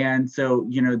 And so,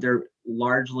 they're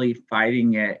largely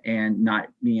fighting it and not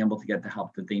being able to get the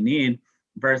help that they need,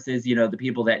 versus, the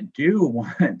people that do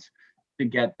want to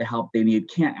get the help they need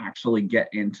can't actually get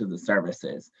into the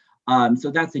services. So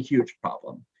that's a huge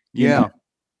problem. Yeah.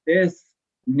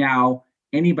 Now,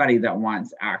 anybody that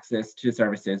wants access to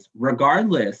services,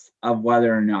 regardless of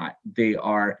whether or not they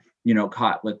are,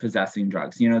 caught with possessing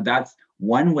drugs, that's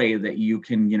one way that you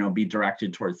can, be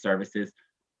directed towards services.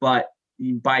 But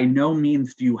by no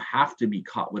means do you have to be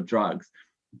caught with drugs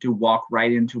to walk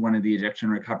right into one of the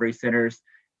addiction recovery centers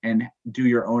and do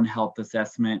your own health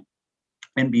assessment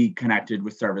and be connected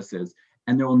with services.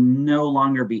 And there will no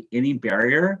longer be any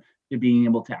barrier to being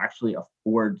able to actually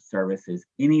afford services.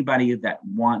 Anybody that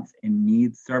wants and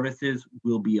needs services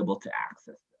will be able to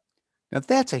access them. Now,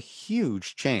 that's a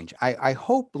huge change. I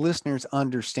hope listeners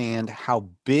understand how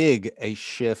big a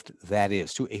shift that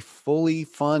is to a fully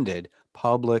funded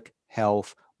public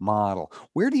health model.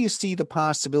 Where do you see the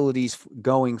possibilities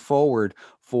going forward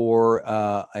for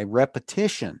a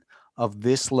repetition of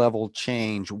this level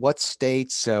change? What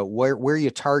states, where are you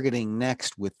targeting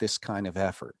next with this kind of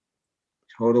effort?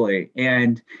 Totally.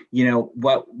 And,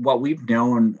 what we've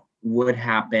known would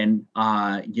happen,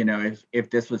 if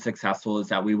this was successful, is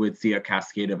that we would see a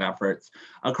cascade of efforts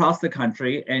across the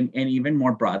country and even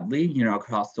more broadly,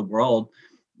 across the world,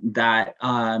 that,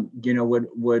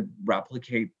 would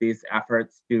replicate these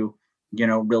efforts to,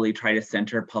 really try to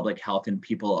center public health and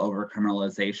people over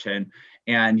criminalization.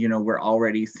 And, we're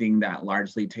already seeing that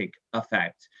largely take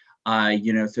effect.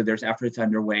 So there's efforts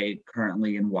underway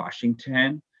currently in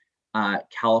Washington,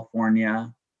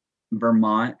 California,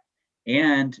 Vermont,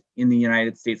 and in the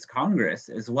United States Congress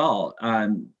as well.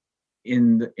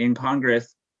 in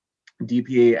Congress,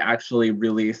 DPA actually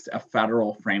released a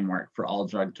federal framework for all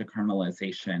drug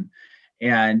decriminalization,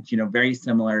 and very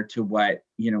similar to what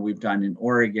we've done in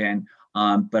Oregon,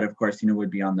 but of course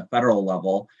would be on the federal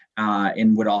level,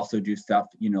 and would also do stuff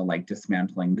like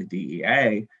dismantling the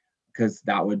DEA, because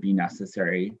that would be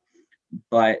necessary.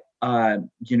 But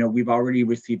we've already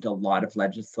received a lot of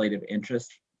legislative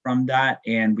interest from that,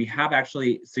 and we have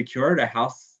actually secured a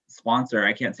House sponsor.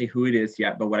 I can't say who it is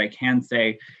yet, but what I can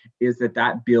say is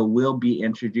that bill will be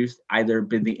introduced either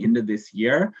by the end of this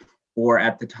year or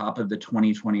at the top of the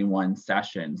 2021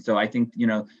 session. So I think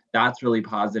that's really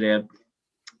positive.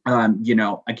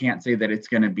 I can't say that it's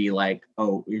going to be like,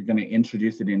 oh, you're going to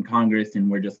introduce it in Congress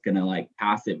and we're just going to like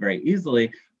pass it very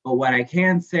easily. But what I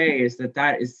can say is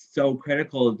that is so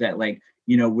critical that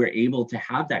we're able to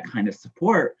have that kind of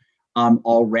support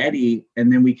already,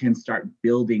 and then we can start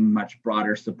building much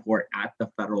broader support at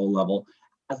the federal level,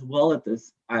 as well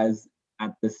as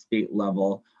at the state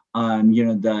level.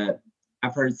 The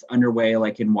efforts underway,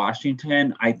 like in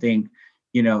Washington, I think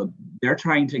they're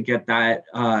trying to get that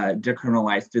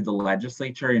decriminalized through the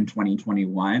legislature in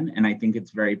 2021, and I think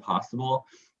it's very possible.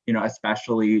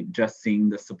 Especially just seeing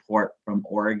the support from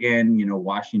Oregon.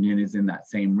 Washington is in that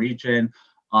same region.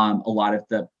 A lot of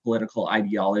the political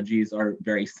ideologies are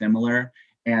very similar.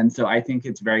 And so I think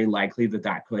it's very likely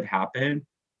that could happen.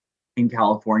 In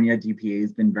California, DPA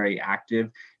has been very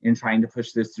active in trying to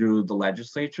push this through the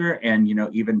legislature. And,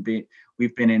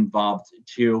 we've been involved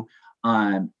too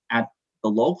at the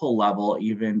local level,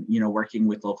 even, working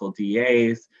with local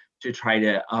DAs to try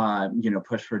to,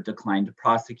 push for decline to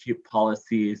prosecute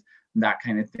policies, that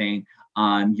kind of thing.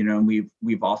 And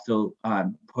we've also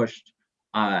pushed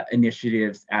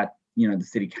initiatives at the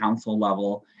city council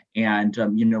level, and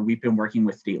we've been working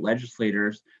with state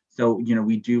legislators. So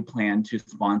we do plan to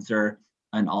sponsor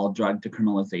an all drug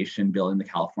decriminalization bill in the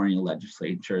California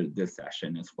legislature this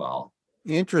session as well.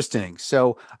 Interesting.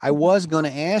 So I was going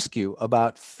to ask you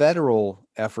about federal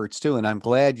efforts too, and I'm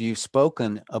glad you've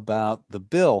spoken about the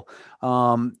bill.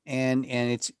 And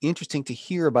it's interesting to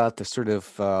hear about the sort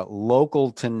of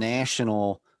local to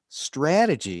national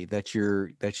strategy that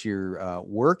you're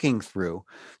working through.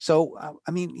 So,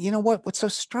 what's so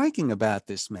striking about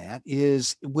this, Matt,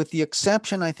 is with the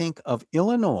exception, I think, of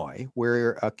Illinois,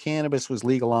 where cannabis was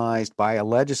legalized by a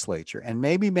legislature, and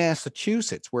maybe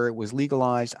Massachusetts, where it was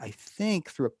legalized, I think,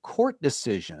 through a court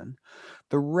decision,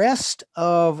 the rest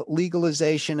of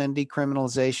legalization and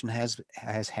decriminalization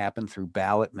has happened through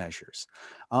ballot measures.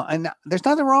 And there's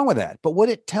nothing wrong with that. But what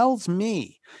it tells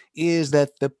me is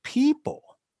that the people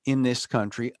in this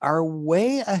country are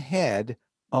way ahead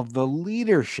of the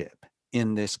leadership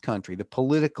in this country, the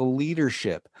political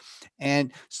leadership.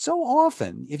 And so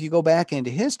often, if you go back into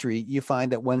history, you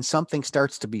find that when something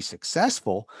starts to be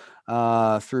successful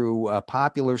through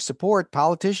popular support,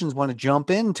 politicians want to jump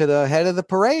into the head of the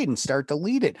parade and start to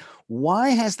lead it. Why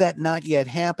has that not yet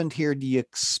happened here? Do you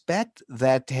expect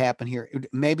that to happen here?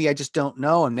 Maybe I just don't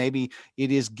know, and maybe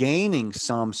it is gaining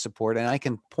some support. And I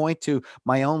can point to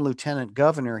my own lieutenant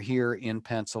governor here in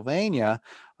Pennsylvania.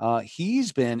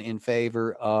 He's been in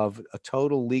favor of a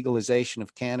total legalization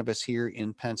of cannabis here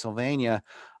in Pennsylvania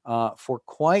for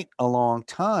quite a long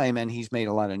time, and he's made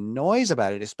a lot of noise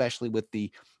about it, especially with the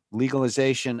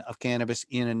legalization of cannabis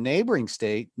in a neighboring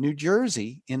state, New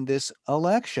Jersey, in this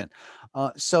election.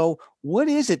 So what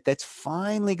is it that's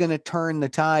finally going to turn the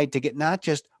tide to get not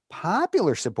just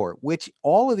popular support, which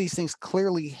all of these things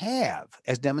clearly have,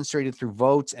 as demonstrated through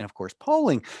votes and, of course,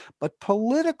 polling, but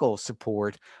political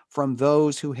support from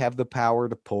those who have the power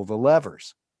to pull the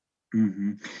levers?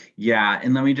 Mm-hmm. Yeah,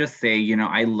 and let me just say,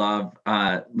 I love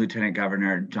Lieutenant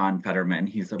Governor John Fetterman.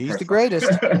 He's the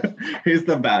greatest. He's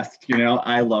the best.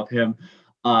 I love him.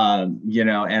 And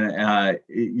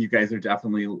you guys are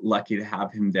definitely lucky to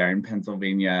have him there in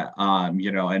Pennsylvania.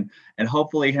 And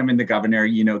hopefully him and the governor,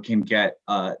 can get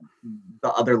the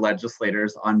other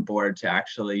legislators on board to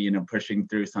actually, pushing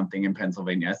through something in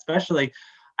Pennsylvania. Especially,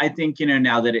 I think,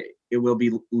 now that it will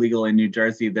be legal in New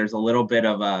Jersey, there's a little bit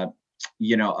of a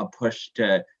push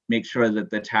to make sure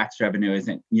that the tax revenue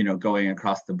isn't, going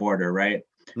across the border, right?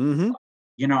 Mm-hmm.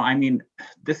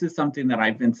 This is something that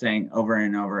I've been saying over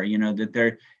and over,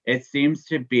 that it seems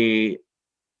to be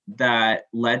that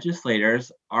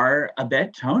legislators are a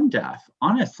bit tone deaf,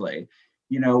 honestly.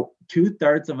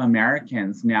 2/3 of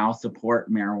Americans now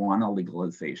support marijuana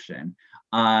legalization.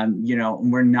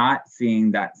 We're not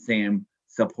seeing that same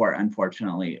support,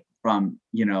 unfortunately, from,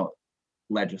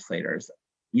 legislators.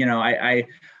 I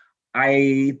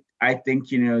I think,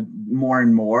 more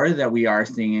and more that we are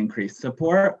seeing increased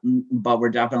support, but we're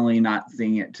definitely not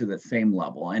seeing it to the same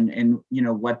level. And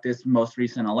what this most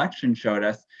recent election showed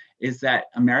us is that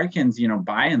Americans,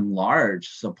 by and large,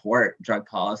 support drug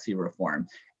policy reform.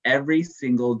 Every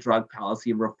single drug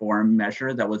policy reform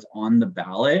measure that was on the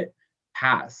ballot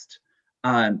passed,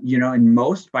 and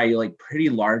most by like pretty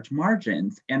large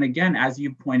margins. And again, as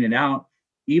you pointed out,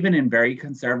 even in very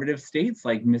conservative states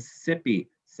like Mississippi,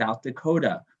 South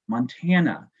Dakota,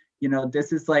 Montana,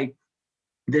 this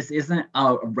isn't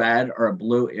a red or a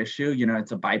blue issue.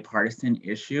 It's a bipartisan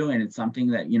issue, and it's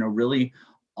something that really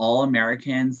all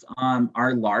Americans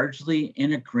are largely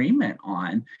in agreement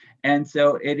on. And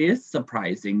so it is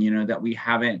surprising, that we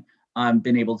haven't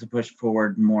been able to push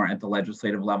forward more at the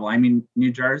legislative level. I mean,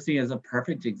 New Jersey is a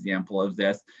perfect example of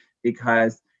this,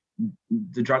 because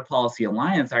the Drug Policy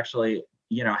Alliance actually,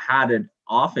 had an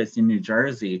office in New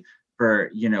Jersey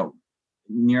for,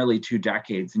 nearly 2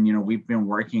 decades. And, we've been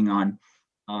working on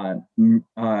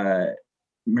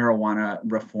marijuana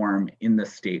reform in the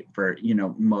state for,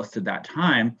 most of that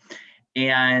time.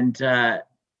 And, but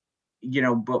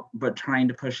trying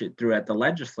to push it through at the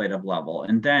legislative level.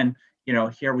 And then,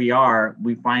 here we are,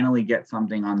 we finally get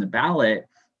something on the ballot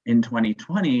in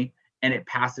 2020, and it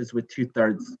passes with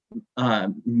 2/3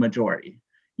 majority.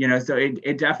 So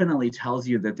it definitely tells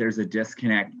you that there's a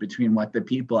disconnect between what the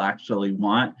people actually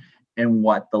want and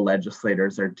what the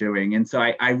legislators are doing. And so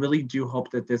I really do hope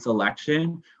that this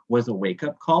election was a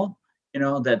wake-up call,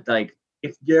 that like,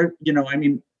 if you're,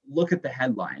 look at the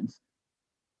headlines.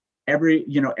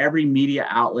 Every media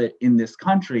outlet in this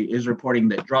country is reporting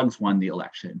that drugs won the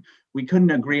election. We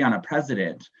couldn't agree on a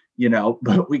president,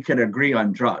 but we could agree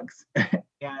on drugs.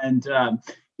 And,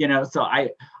 so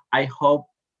I hope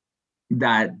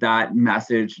that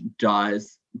message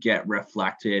does get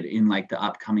reflected in like the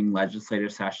upcoming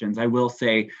legislative sessions. I will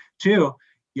say too,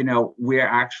 we're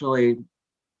actually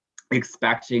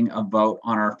expecting a vote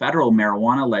on our federal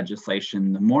marijuana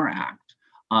legislation, the MORE Act,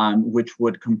 which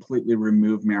would completely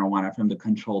remove marijuana from the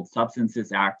Controlled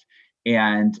Substances Act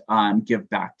and give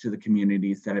back to the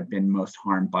communities that have been most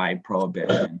harmed by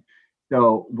prohibition.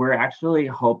 So we're actually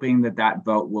hoping that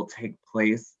vote will take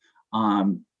place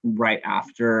right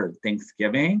after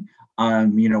Thanksgiving.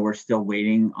 We're still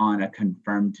waiting on a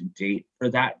confirmed date for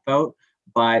that vote,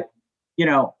 but,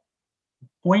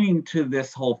 pointing to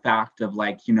this whole fact of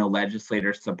like,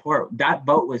 legislator support, that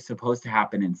vote was supposed to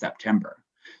happen in September.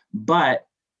 But,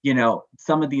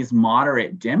 some of these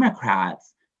moderate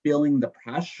Democrats feeling the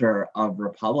pressure of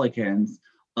Republicans,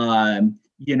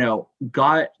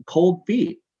 got cold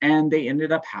feet, and they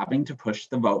ended up having to push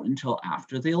the vote until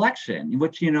after the election,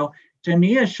 which, to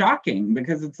me is shocking,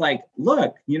 because it's like,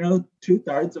 look,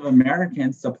 2/3 of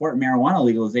Americans support marijuana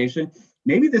legalization.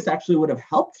 Maybe this actually would have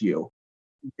helped you.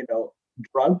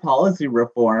 Drug policy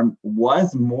reform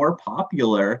was more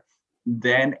popular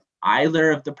than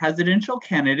either of the presidential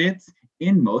candidates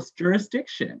in most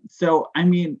jurisdictions. So, I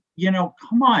mean,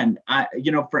 come on,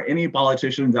 for any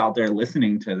politicians out there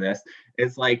listening to this,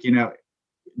 it's like,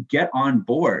 get on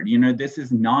board. This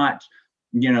is not,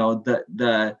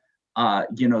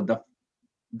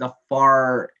 the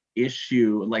far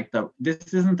issue, like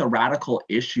this isn't the radical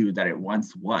issue that it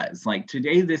once was. Like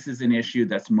today, this is an issue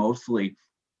that's mostly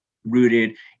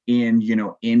rooted in,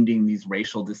 ending these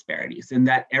racial disparities, and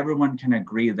that everyone can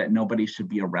agree that nobody should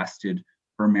be arrested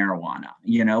for marijuana,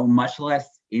 much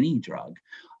less any drug.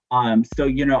 So,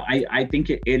 I think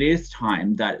it is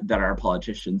time that our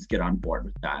politicians get on board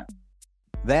with that.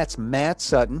 That's Matt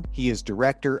Sutton. He is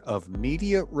Director of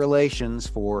Media Relations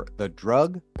for the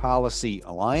Drug Policy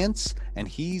Alliance, and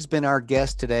he's been our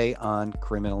guest today on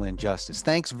Criminal Injustice.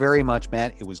 Thanks very much,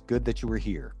 Matt. It was good that you were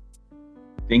here.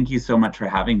 Thank you so much for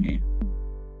having me.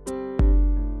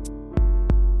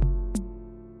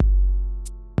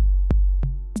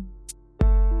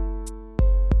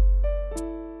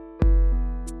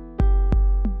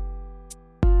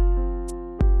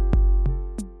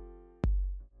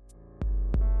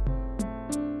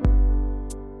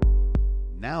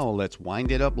 Now let's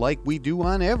wind it up like we do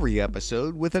on every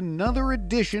episode with another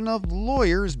edition of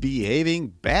Lawyers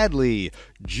Behaving Badly,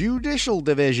 Judicial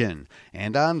Division.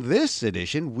 And on this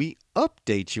edition, we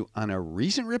update you on a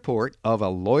recent report of a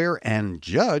lawyer and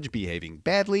judge behaving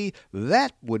badly.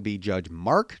 That would be Judge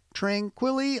Mark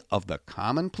Tranquilli of the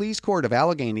Common Pleas Court of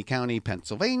Allegheny County,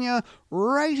 Pennsylvania,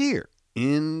 right here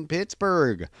in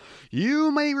Pittsburgh.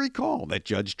 You may recall that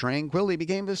Judge Tranquilli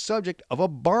became the subject of a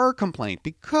bar complaint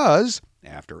because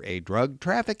after a drug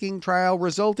trafficking trial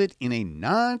resulted in a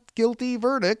not guilty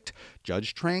verdict,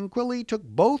 Judge Tranquilli took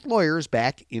both lawyers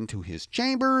back into his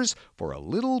chambers for a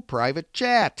little private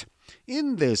chat.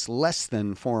 In this less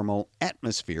than formal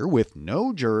atmosphere with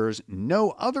no jurors,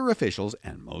 no other officials,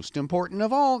 and most important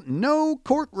of all, no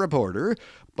court reporter,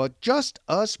 but just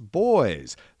us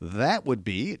boys. That would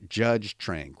be Judge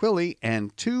Tranquilli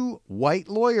and two white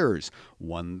lawyers,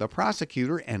 one the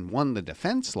prosecutor and one the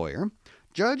defense lawyer.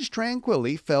 Judge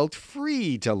Tranquilli felt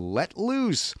free to let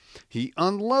loose. He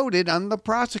unloaded on the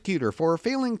prosecutor for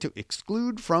failing to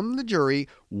exclude from the jury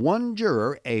one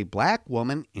juror, a black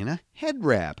woman in a head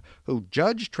wrap, who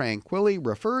Judge Tranquilli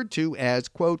referred to as,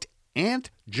 quote,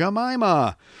 Aunt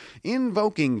Jemima,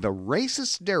 invoking the racist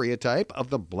stereotype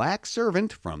of the black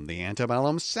servant from the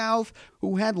antebellum South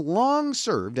who had long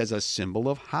served as a symbol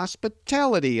of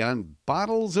hospitality on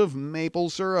bottles of maple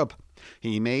syrup.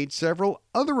 He made several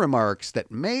other remarks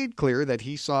that made clear that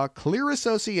he saw clear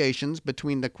associations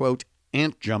between the, quote,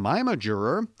 Aunt Jemima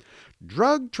juror,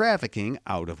 drug trafficking,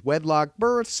 out-of-wedlock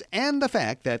births, and the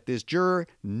fact that this juror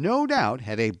no doubt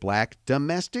had a black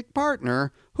domestic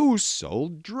partner who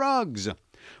sold drugs.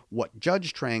 What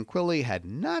Judge Tranquilli had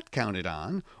not counted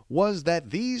on was that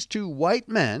these two white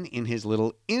men in his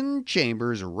little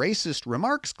in-chambers racist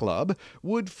remarks club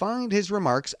would find his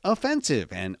remarks offensive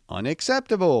and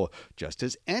unacceptable, just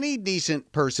as any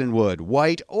decent person would,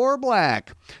 white or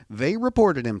black. They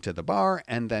reported him to the bar,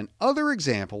 and then other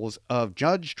examples of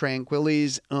Judge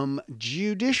Tranquilli's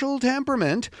judicial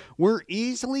temperament were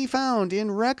easily found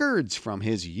in records from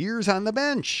his years on the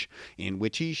bench, in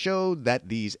which he showed that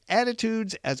these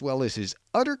attitudes, as well as his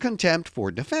utter contempt for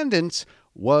defendants,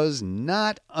 was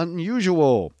not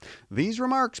unusual. These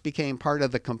remarks became part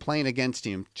of the complaint against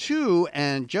him too,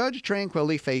 and Judge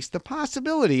Tranquilli faced the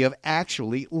possibility of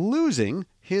actually losing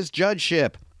his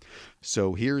judgeship.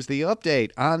 So here's the update.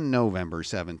 On November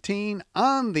 17,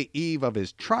 on the eve of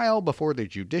his trial before the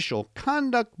Judicial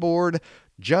Conduct Board,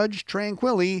 Judge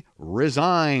Tranquilli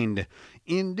resigned.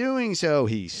 In doing so,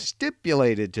 he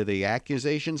stipulated to the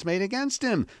accusations made against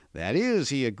him. That is,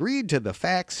 he agreed to the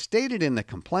facts stated in the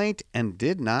complaint and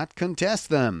did not contest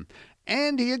them.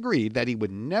 And he agreed that he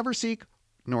would never seek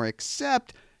nor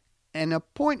accept an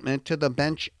appointment to the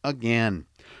bench again.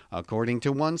 According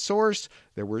to one source,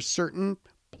 there were certain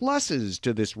pluses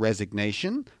to this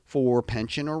resignation for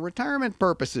pension or retirement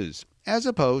purposes, as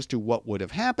opposed to what would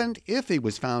have happened if he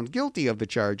was found guilty of the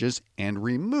charges and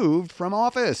removed from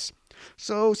office.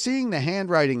 So, seeing the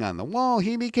handwriting on the wall,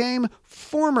 he became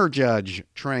former Judge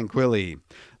Tranquilli.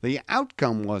 The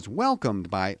outcome was welcomed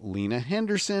by Lena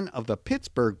Henderson of the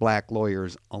Pittsburgh Black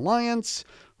Lawyers Alliance,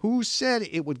 who said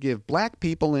it would give black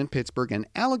people in Pittsburgh and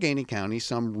Allegheny County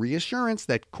some reassurance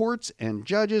that courts and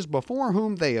judges before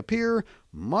whom they appear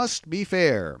must be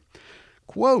fair.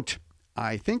 Quote,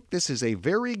 I think this is a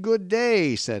very good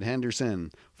day, said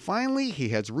Henderson. Finally, he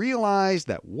has realized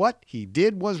that what he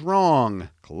did was wrong.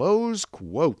 Close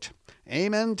quote.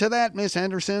 Amen to that, Miss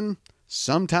Henderson.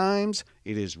 Sometimes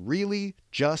it is really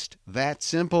just that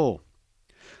simple.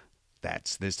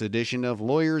 That's this edition of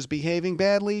Lawyers Behaving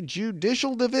Badly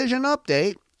Judicial Division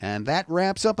Update. And that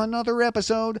wraps up another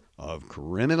episode of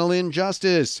Criminal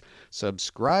Injustice.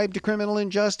 Subscribe to Criminal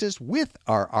Injustice with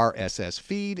our RSS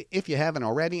feed if you haven't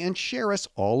already, and share us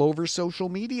all over social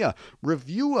media.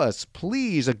 Review us,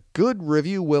 please. A good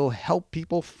review will help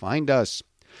people find us.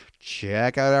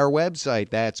 Check out our website.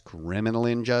 That's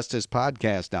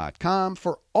criminalinjusticepodcast.com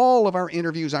for all of our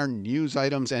interviews, our news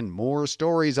items, and more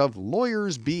stories of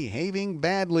lawyers behaving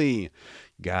badly.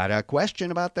 Got a question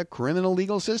about the criminal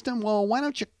legal system? Well, why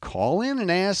don't you call in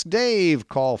and ask Dave?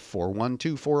 Call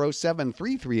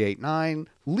 412-407-3389.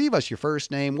 Leave us your first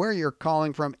name, where you're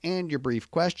calling from, and your brief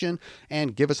question,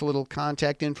 and give us a little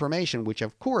contact information, which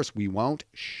of course we won't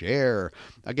share.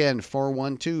 Again,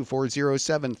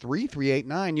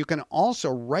 412-407-3389. You can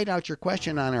also write out your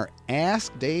question on our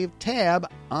Ask Dave tab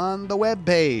on the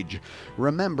webpage.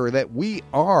 Remember that we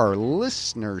are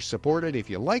listener supported. If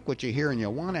you like what you hear and you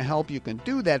want to help, you can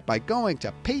do that by going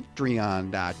to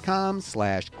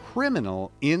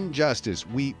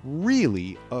patreon.com/criminalinjustice. We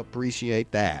really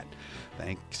appreciate that.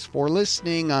 Thanks for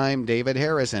listening. I'm David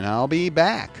Harris, and I'll be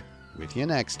back with you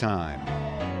next time.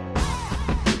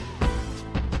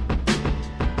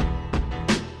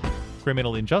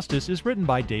 Criminal Injustice is written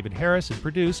by David Harris and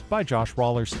produced by Josh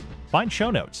Rawlerson. Find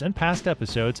show notes and past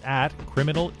episodes at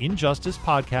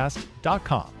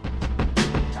criminalinjusticepodcast.com.